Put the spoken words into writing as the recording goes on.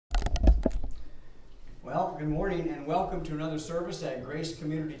Well, good morning and welcome to another service at Grace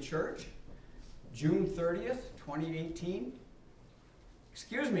Community Church, June 30th, 2018.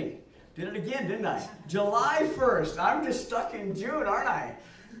 Excuse me, did it again, didn't I? July 1st. I'm just stuck in June, aren't I?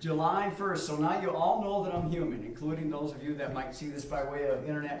 July 1st. So now you all know that I'm human, including those of you that might see this by way of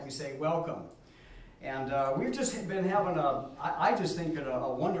internet. We say welcome. And we've just been having I just think,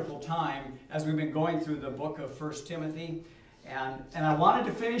 a wonderful time as we've been going through the book of 1 Timothy. And I wanted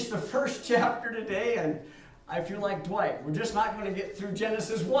to finish the first chapter today, and I feel like Dwight. We're just not going to get through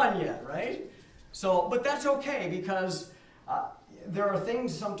Genesis 1 yet, right? So, but that's okay, because there are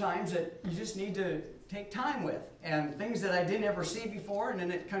things sometimes that you just need to take time with, and things that I didn't ever see before, and then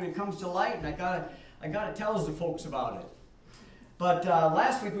it kind of comes to light, and I gotta tell the folks about it. But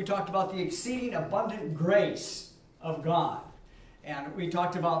last week we talked about the exceeding abundant grace of God, and we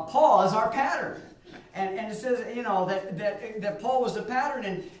talked about Paul as our pattern. And it says, you know, that Paul was the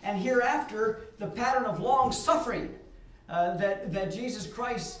pattern, and hereafter the pattern of long suffering. That Jesus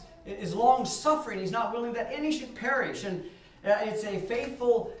Christ is long suffering. He's not willing that any should perish. And it's a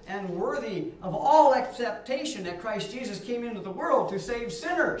faithful and worthy of all acceptation that Christ Jesus came into the world to save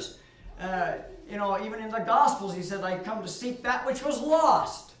sinners. You know, even in the Gospels, he said, "I come to seek that which was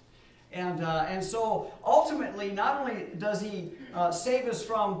lost." And so ultimately, not only does he save us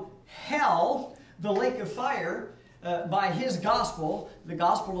from hell, the lake of fire, by his gospel, the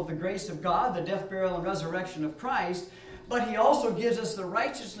gospel of the grace of God, the death, burial, and resurrection of Christ, but he also gives us the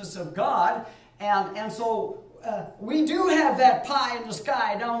righteousness of God, and so we do have that pie in the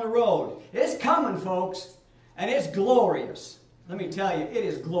sky down the road. It's coming, folks, and it's glorious. Let me tell you, it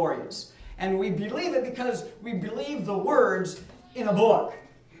is glorious. And we believe it because we believe the words in a book.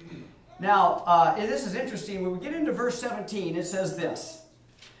 Now, this is interesting. When we get into verse 17, it says this: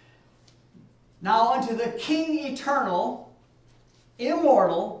 "Now unto the King eternal,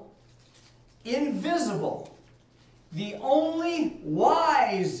 immortal, invisible, the only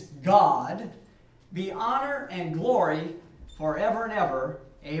wise God, be honor and glory forever and ever.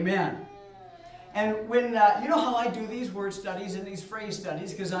 Amen." And when, you know how I do these word studies and these phrase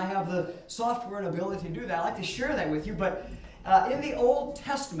studies, because I have the software and ability to do that. I like to share that with you. But in the Old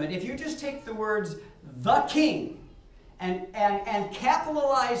Testament, if you just take the words "the King" and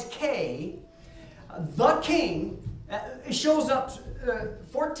capitalize K, the King, it shows up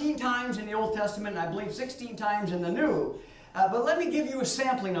 14 times in the Old Testament, and I believe 16 times in the New. But let me give you a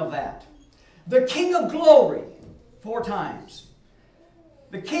sampling of that. The King of glory, 4 times.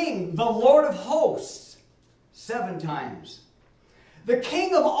 The King, the Lord of hosts, 7 times. The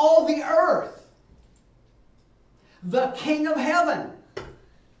King of all the earth. The King of heaven.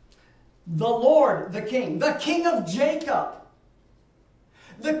 The Lord, the King of Jacob.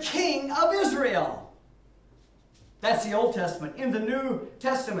 The King of Israel. That's the Old Testament. In the New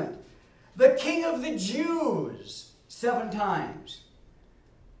Testament, the King of the Jews, 7 times.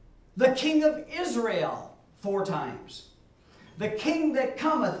 The King of Israel, 4 times. The King that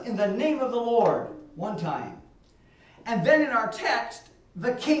cometh in the name of the Lord, 1 time. And then in our text,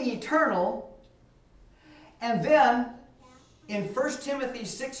 the King eternal. And then in 1 Timothy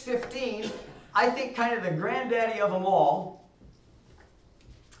 6:15, I think kind of the granddaddy of them all,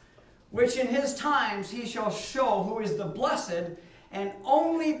 "Which in his times he shall show who is the blessed and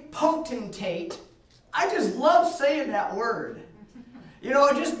only potentate." I just love saying that word. You know,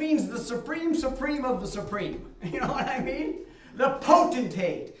 it just means the supreme of the supreme. You know what I mean? The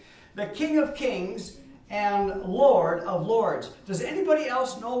potentate. The King of kings and Lord of lords. Does anybody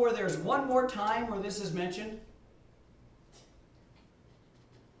else know where there's one more time where this is mentioned?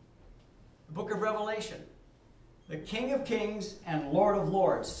 The book of Revelation. The King of kings and Lord of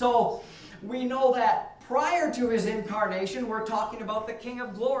lords. So we know that prior to his incarnation, we're talking about the King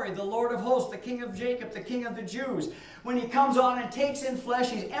of glory, the Lord of hosts, the King of Jacob, the King of the Jews. When he comes on and takes in flesh,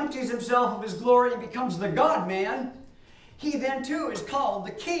 he empties himself of his glory and becomes the God-man. He then too is called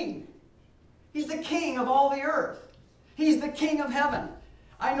the King. He's the King of all the earth. He's the King of heaven.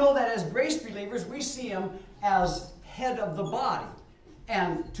 I know that as grace believers, we see him as head of the body.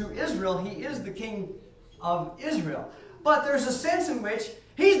 And to Israel, he is the King of Israel. But there's a sense in which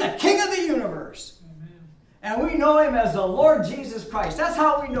he's the King of the universe. Amen. And we know him as the Lord Jesus Christ. That's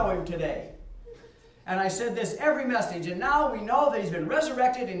how we know him today. And I said this every message, and now we know that he's been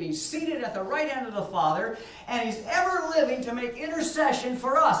resurrected and he's seated at the right hand of the Father, and he's ever living to make intercession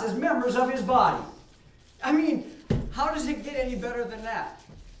for us as members of his body. I mean, how does it get any better than that?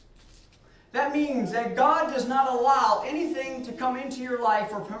 That means that God does not allow anything to come into your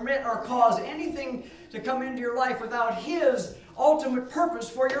life or permit or cause anything to come into your life without his ultimate purpose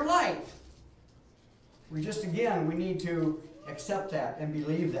for your life. We need to accept that and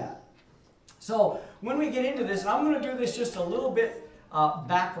believe that. So when we get into this, I'm going to do this just a little bit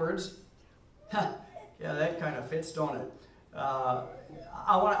backwards. Yeah, that kind of fits, don't it?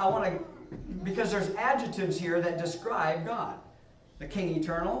 I want to, because there's adjectives here that describe God. The King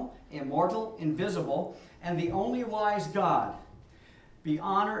eternal, immortal, invisible, and the only wise God. Be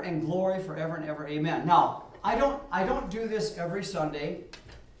honor and glory forever and ever. Amen. Now, I don't do this every Sunday,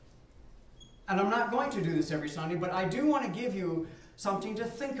 and I'm not going to do this every Sunday, but I do want to give you something to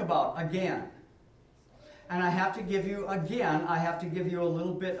think about again. And I have to give you, again, a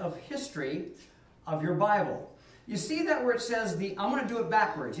little bit of history of your Bible. You see that where it says I'm going to do it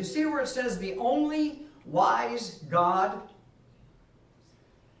backwards. You see where it says the only wise God?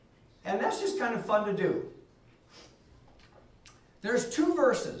 And that's just kind of fun to do. There's 2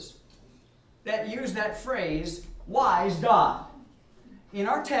 verses that use that phrase, wise God. In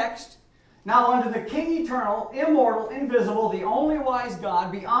our text, now unto the King eternal, immortal, invisible, the only wise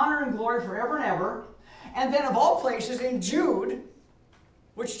God, be honor and glory forever and ever. And then of all places in Jude,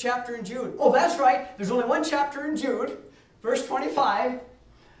 which chapter in Jude? Oh, that's right. There's only one chapter in Jude, verse 25.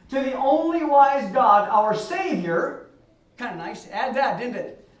 To the only wise God, our Savior, kind of nice to add that, didn't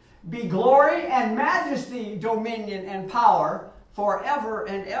it? Be glory and majesty, dominion and power forever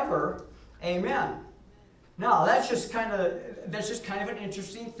and ever. Amen. Now, that's just kind of an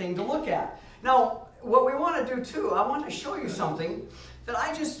interesting thing to look at. Now, what we want to do too, I want to show you something that I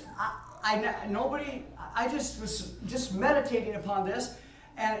was just meditating upon this,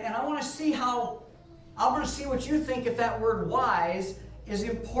 and I want to see what you think if that word wise is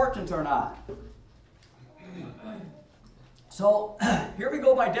important or not. So, here we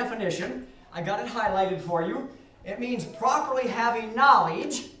go by definition. I got it highlighted for you. It means properly having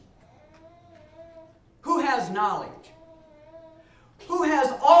knowledge. Who has knowledge? Who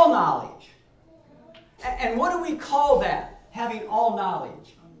has all knowledge? And what do we call that? Having all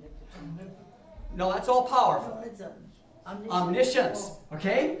knowledge. No, that's all powerful. Omniscience.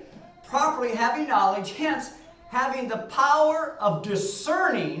 Okay? Properly having knowledge, hence having the power of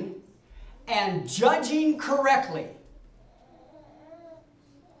discerning and judging correctly.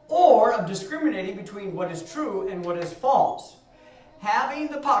 Or of discriminating between what is true and what is false. Having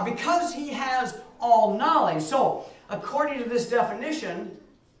the power, because he has all knowledge. So, according to this definition,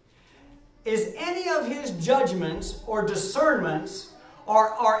 is any of his judgments or discernments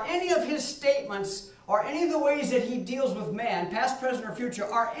or any of his statements or any of the ways that he deals with man, past, present, or future,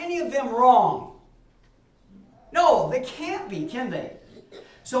 are any of them wrong? No, they can't be, can they?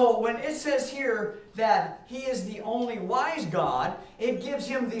 So when it says here that he is the only wise God, it gives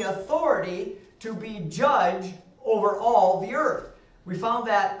him the authority to be judge over all the earth. We found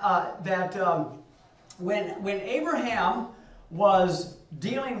that when Abraham was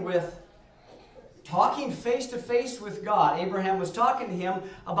dealing with talking face to face with God, Abraham was talking to him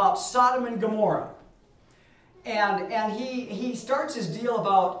about Sodom and Gomorrah. And he starts his deal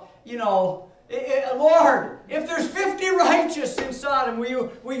about, Lord, if there's 50 righteous in Sodom,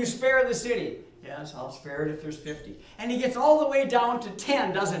 will you spare the city? Yes, I'll spare it if there's 50. And he gets all the way down to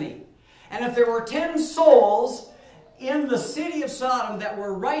 10, doesn't he? And if there were 10 souls in the city of Sodom that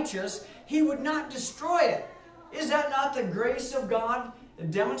were righteous, he would not destroy it. Is that not the grace of God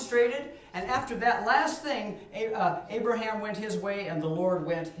demonstrated? And after that last thing, Abraham went his way and the Lord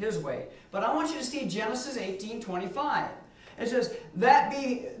went his way. But I want you to see Genesis 18:25. It says, that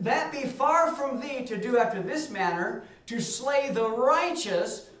be far from thee to do after this manner, to slay the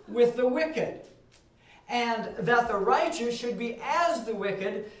righteous with the wicked. And that the righteous should be as the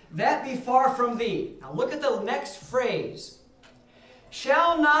wicked, that be far from thee. Now look at the next phrase.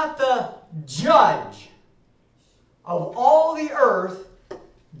 Shall not the judge of all the earth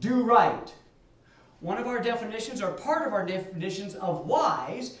do right? One of our definitions, or part of our definitions of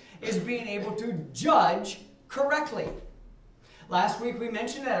wise, is being able to judge correctly. Last week we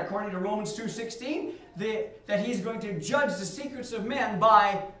mentioned that according to Romans 2:16, that he's going to judge the secrets of men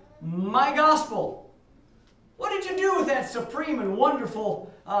by my gospel. What did you do with that supreme and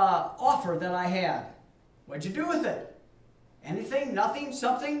wonderful offer that I had? What did you do with it? Anything? Nothing?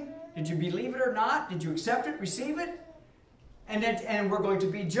 Something? Did you believe it or not? Did you accept it? Receive it? And we're going to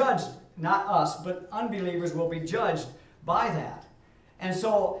be judged. Not us, but unbelievers will be judged by that. And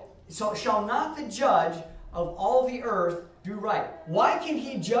so shall not the judge of all the earth do right? Why can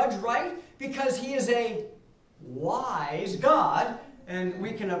he judge right? Because he is a wise God, and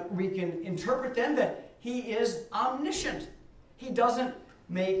we can interpret then that he is omniscient. He doesn't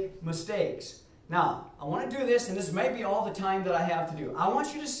make mistakes. Now, I want to do this, and this may be all the time that I have to do. I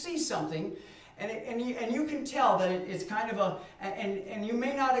want you to see something, and you can tell that it's kind of and you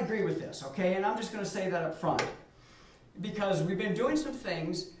may not agree with this, okay? And I'm just going to say that up front. Because we've been doing some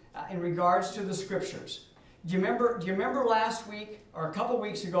things in regards to the scriptures. Do you remember last week, or a couple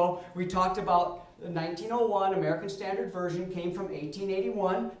weeks ago, we talked about the 1901 American Standard Version came from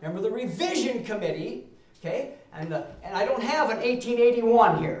 1881. Remember the revision committee, okay? And I don't have an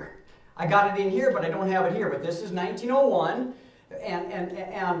 1881 here. I got it in here, but I don't have it here. But this is 1901, and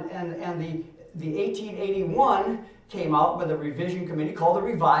the 1881 came out with a revision committee called the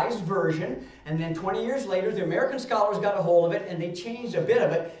Revised Version, and then 20 years later, the American scholars got a hold of it, and they changed a bit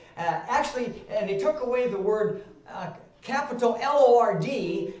of it. And they took away the word capital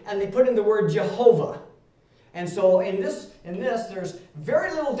L-O-R-D, and they put in the word Jehovah. And so in this, there's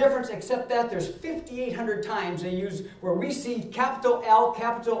very little difference except that there's 5,800 times they use, where we see capital L,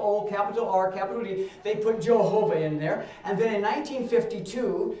 capital O, capital R, capital D, they put Jehovah in there. And then in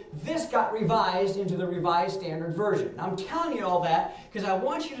 1952, this got revised into the Revised Standard Version. Now, I'm telling you all that because I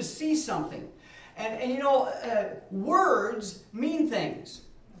want you to see something. And you know, words mean things.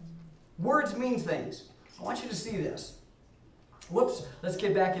 Words mean things. I want you to see this. Whoops, let's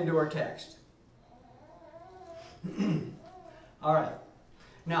get back into our text. All right.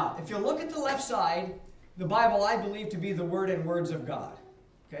 Now, if you look at the left side, the Bible I believe to be the Word and words of God.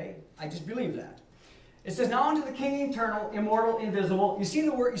 Okay? I just believe that. It says, now unto the King eternal, immortal, invisible. You see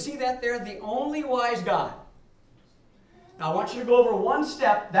the word, you see that there? The only wise God. Now I want you to go over one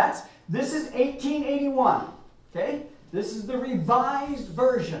step. This is 1881. Okay? This is the Revised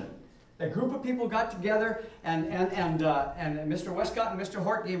Version. A group of people got together, and Mr. Westcott and Mr.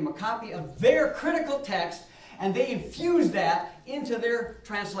 Hort gave them a copy of their critical text, and they infused that into their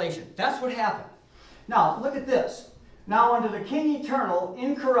translation. That's what happened. Now, look at this. Now unto the King eternal,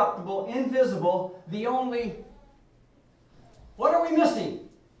 incorruptible, invisible, the only... What are we missing?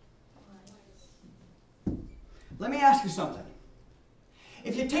 Let me ask you something.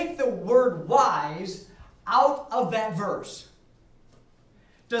 If you take the word wise out of that verse,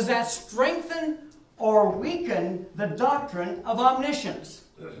 does that strengthen or weaken the doctrine of omniscience?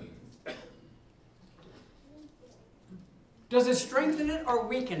 Does it strengthen it or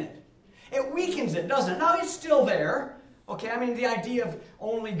weaken it? It weakens it, doesn't it? Now, it's still there. Okay, I mean, the idea of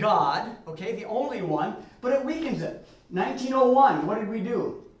only God, okay, the only one, but it weakens it. 1901, what did we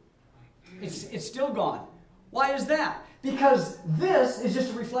do? It's still gone. Why is that? Because this is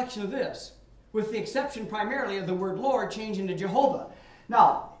just a reflection of this, with the exception primarily of the word Lord changing to Jehovah.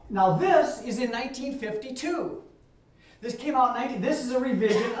 Now this is in 1952. This came out in this is a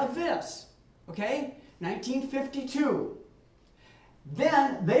revision of this. Okay? 1952.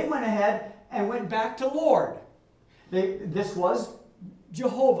 Then they went ahead and went back to Lord. This was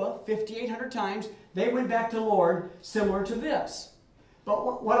Jehovah 5,800 times. They went back to Lord, similar to this.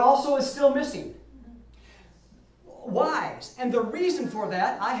 But what also is still missing? Wise. And the reason for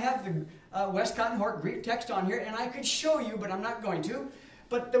that, I have the Westcott and Hort Greek text on here, and I could show you, but I'm not going to.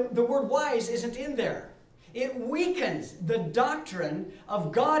 But the word wise isn't in there. It weakens the doctrine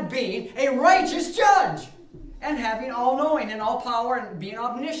of God being a righteous judge and having all-knowing and all power and being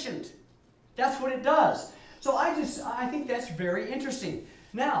omniscient. That's what it does. So I think that's very interesting.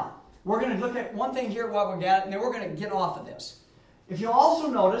 Now, we're going to look at one thing here while we're at it, and then we're going to get off of this. If you'll also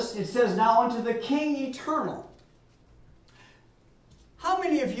notice, it says, now unto the King eternal. How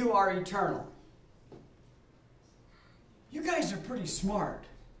many of you are eternal? You guys are pretty smart.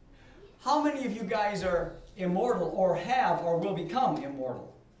 How many of you guys are immortal or have or will become immortal?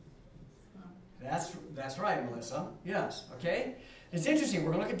 That's right, Melissa. Yes, okay? It's interesting.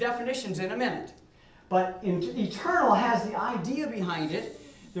 We're going to look at definitions in a minute. But eternal has the idea behind it.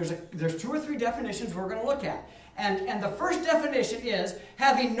 There's 2 or 3 definitions we're going to look at. And the first definition is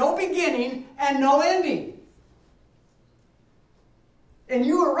having no beginning and no ending. And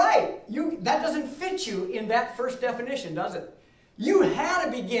you were right. That doesn't fit you in that first definition, does it? You had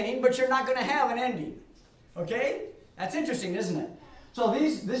a beginning, but you're not going to have an ending. Okay? That's interesting, isn't it? So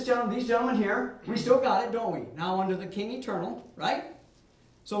these gentlemen here, we still got it, don't we? Now under the King eternal, right?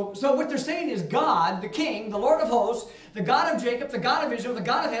 So what they're saying is God, the King, the Lord of hosts, the God of Jacob, the God of Israel, the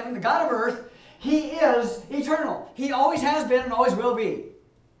God of heaven, the God of earth, He is eternal. He always has been and always will be.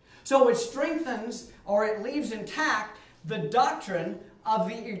 So it strengthens or it leaves intact the doctrine of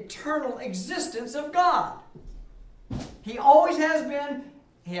the eternal existence of God. He always has been,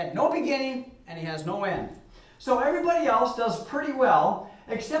 He had no beginning, and He has no end. So everybody else does pretty well,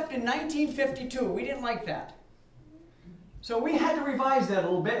 except in 1952. We didn't like that. So we had to revise that a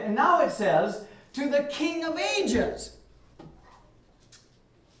little bit, and now it says, to the King of ages.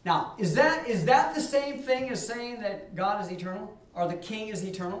 Now, is that the same thing as saying that God is eternal? Or the King is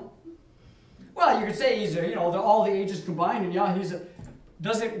eternal? Well, you could say He's all the ages combined, and yeah, He's a...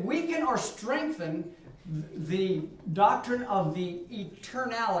 Does it weaken or strengthen the doctrine of the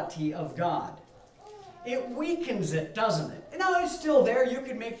eternality of God. It weakens it, doesn't it? Now, it's still there. You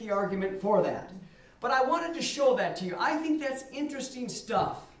could make the argument for that. But I wanted to show that to you. I think that's interesting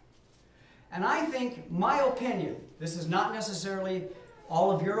stuff. And I think my opinion, this is not necessarily all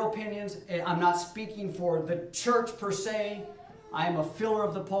of your opinions. I'm not speaking for the church per se. I am a filler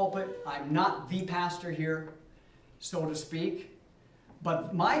of the pulpit. I'm not the pastor here, so to speak.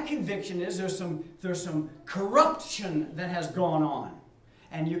 But my conviction is there's some corruption that has gone on.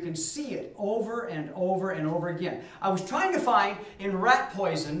 And you can see it over and over and over again. I was trying to find in rat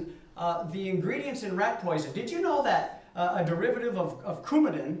poison, the ingredients in rat poison. Did you know that a derivative of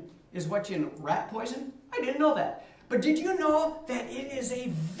coumadin is what's in rat poison? I didn't know that. But did you know that it is a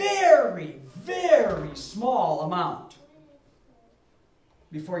very, very small amount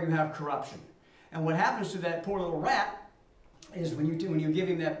before you have corruption? And what happens to that poor little rat is when you give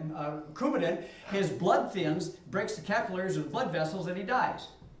him that coumadin, his blood thins, breaks the capillaries of the blood vessels, and he dies.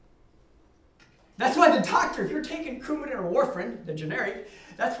 That's why the doctor, if you're taking coumadin or warfarin, the generic,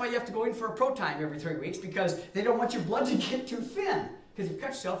 that's why you have to go in for a pro-time every 3 weeks, because they don't want your blood to get too thin. Because if you cut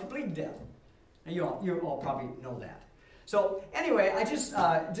yourself, you bleed to death. And you all probably know that. So anyway, I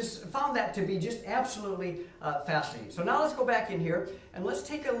just found that to be just absolutely fascinating. So now let's go back in here, and let's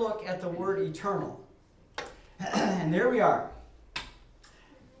take a look at the word eternal. And there we are.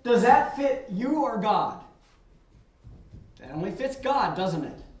 Does that fit you or God? That only fits God, doesn't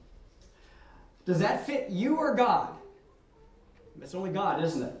it? Does that fit you or God? It's only God,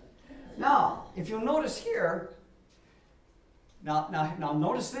 isn't it? Now, if you'll notice here, now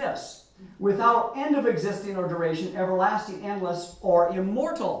notice this. Without end of existing or duration, everlasting, endless, or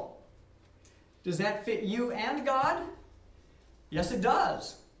immortal. Does that fit you and God? Yes, it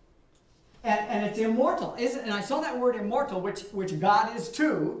does. And it's immortal. And I saw that word immortal, which God is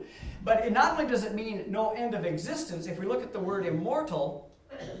too. But it not only does it mean no end of existence, if we look at the word immortal,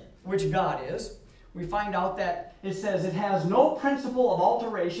 which God is, we find out that it says it has no principle of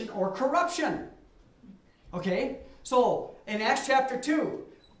alteration or corruption. Okay? So, in Acts chapter 2,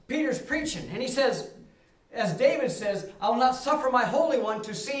 Peter's preaching, and he says, as David says, I will not suffer my Holy One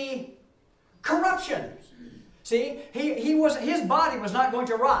to see corruption. See, his body was not going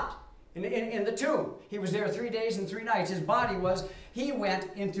to rot in the tomb. He was there 3 days and 3 nights. His body he went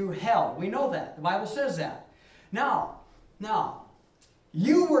into hell. We know that. The Bible says that. Now,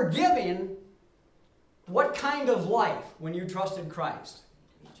 you were given what kind of life when you trusted Christ?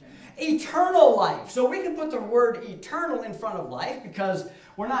 Eternal life. So we can put the word eternal in front of life because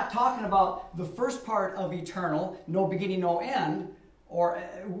we're not talking about the first part of eternal, no beginning, no end, or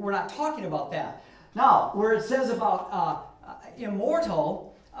we're not talking about that. Now, where it says about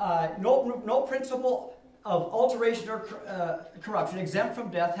immortal, no principle of alteration or corruption, exempt from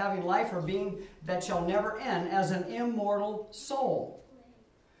death, having life or being that shall never end, as an immortal soul.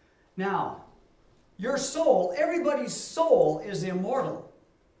 Now, your soul, everybody's soul is immortal.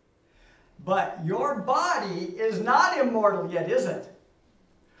 But your body is not immortal yet, is it?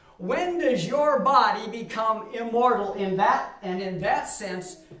 When does your body become immortal in that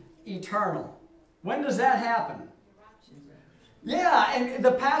sense, eternal? When does that happen? Yeah, and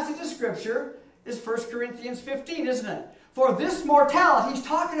the passage of Scripture is 1 Corinthians 15, isn't it? For this mortality, he's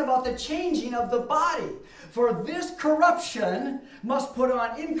talking about the changing of the body. For this corruption must put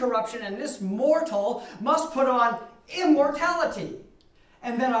on incorruption, and this mortal must put on immortality.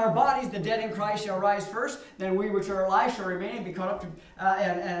 And then our bodies, the dead in Christ, shall rise first. Then we which are alive shall remain and be caught up to,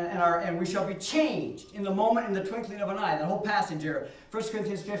 and we shall be changed in the moment, in the twinkling of an eye. That whole passage here, 1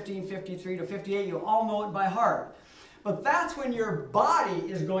 Corinthians 15, 53 to 58, you all know it by heart. But that's when your body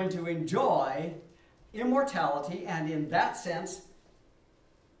is going to enjoy immortality, and in that sense,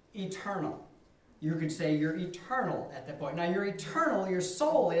 eternal. You could say you're eternal at that point. Now, you're eternal, your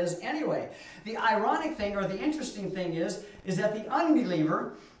soul is anyway. The ironic thing, or the interesting thing is that the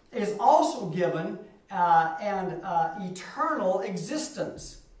unbeliever is also given an eternal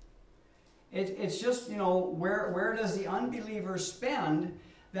existence. It's just, where does the unbeliever spend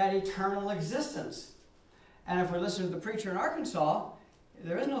that eternal existence? And if we're listening to the preacher in Arkansas,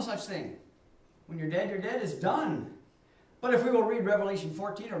 there is no such thing. When you're dead, it's done. But if we will read Revelation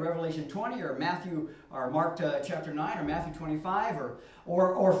 14 or Revelation 20 or Matthew or Mark chapter 9 or Matthew 25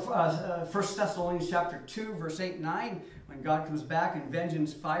 or 1 Thessalonians chapter 2 verse 8 and 9, when God comes back in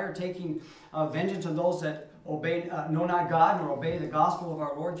vengeance fire, taking vengeance on those that obey, know not God nor obey the gospel of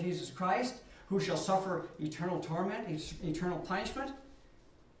our Lord Jesus Christ, who shall suffer eternal torment, eternal punishment.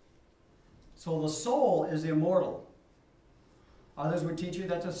 So the soul is immortal. Others would teach you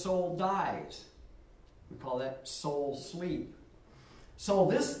that the soul dies. We call that soul sleep. So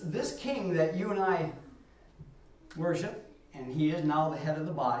this king that you and I worship, and he is now the head of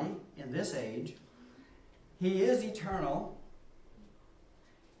the body in this age. He is eternal.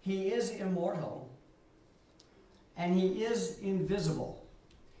 He is immortal. And he is invisible.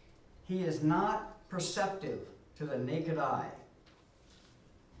 He is not perceptive to the naked eye.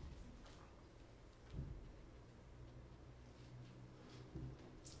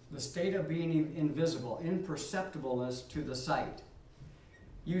 The state of being invisible, imperceptibleness to the sight.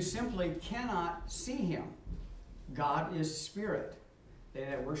 You simply cannot see him. God is spirit. They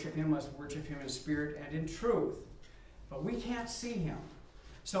that worship him must worship him in spirit and in truth. But we can't see him.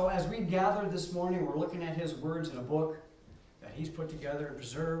 So as we gather this morning, we're looking at his words in a book that he's put together and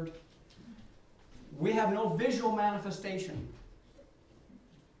preserved. We have no visual manifestation.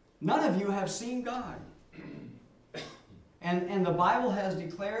 None of you have seen God. And the Bible has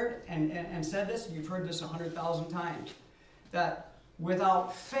declared and said this, you've heard this 100,000 times, that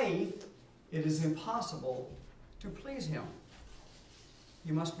without faith, it is impossible to please him.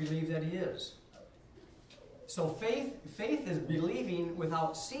 You must believe that he is. So faith is believing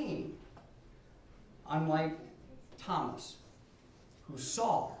without seeing. Unlike Thomas, who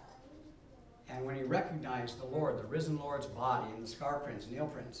saw, and when he recognized the Lord, the risen Lord's body and the scar prints, nail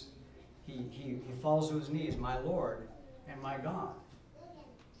prints, he falls to his knees, my Lord and my God.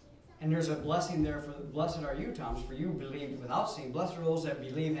 And there's a blessing there for, blessed are you, Thomas, for you believed without seeing. Blessed are those that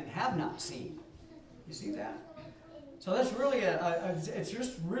believe and have not seen. You see that? So that's really it's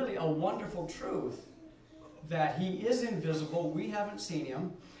just really a wonderful truth that he is invisible. We haven't seen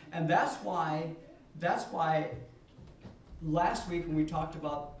him. And that's why last week when we talked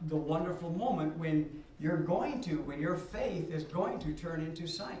about the wonderful moment when your faith is going to turn into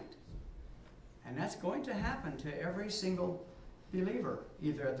sight. And that's going to happen to every single believer,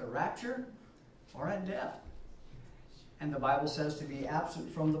 either at the rapture or at death. And the Bible says to be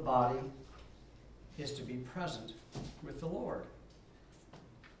absent from the body is to be present with the Lord.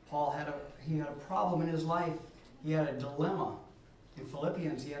 Paul had a problem in his life. He had a dilemma. In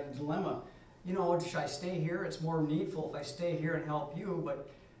Philippians, he had a dilemma. You know, should I stay here? It's more needful if I stay here and help you,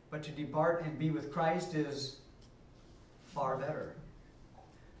 but to depart and be with Christ is far better.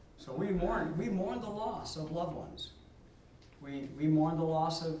 So we mourn the loss of loved ones. We mourn the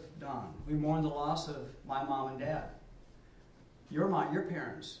loss of Don. We mourn the loss of my mom and dad. Your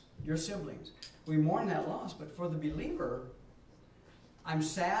parents, your siblings. We mourn that loss, but for the believer, I'm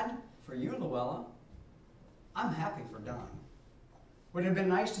sad for you, Luella. I'm happy for Don. Would it have been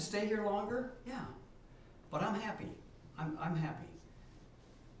nice to stay here longer? Yeah. But I'm happy. I'm happy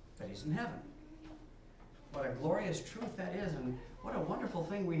that he's in heaven. What a glorious truth that is, and what a wonderful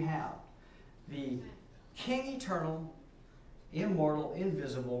thing we have. The King eternal, immortal,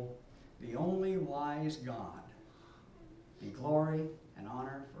 invisible, the only wise God. Be glory and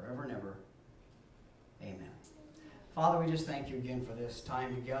honor forever and ever. Amen. Father, we just thank you again for this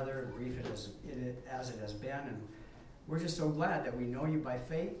time together, brief as it has been. And we're just so glad that we know you by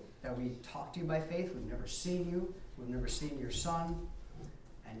faith, that we talk to you by faith. We've never seen you. We've never seen your Son.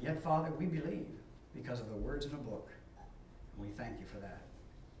 And yet, Father, we believe because of the words in the book. And we thank you for that.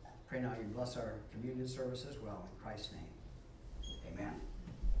 Pray now you bless our communion service as well. In Christ's name, amen.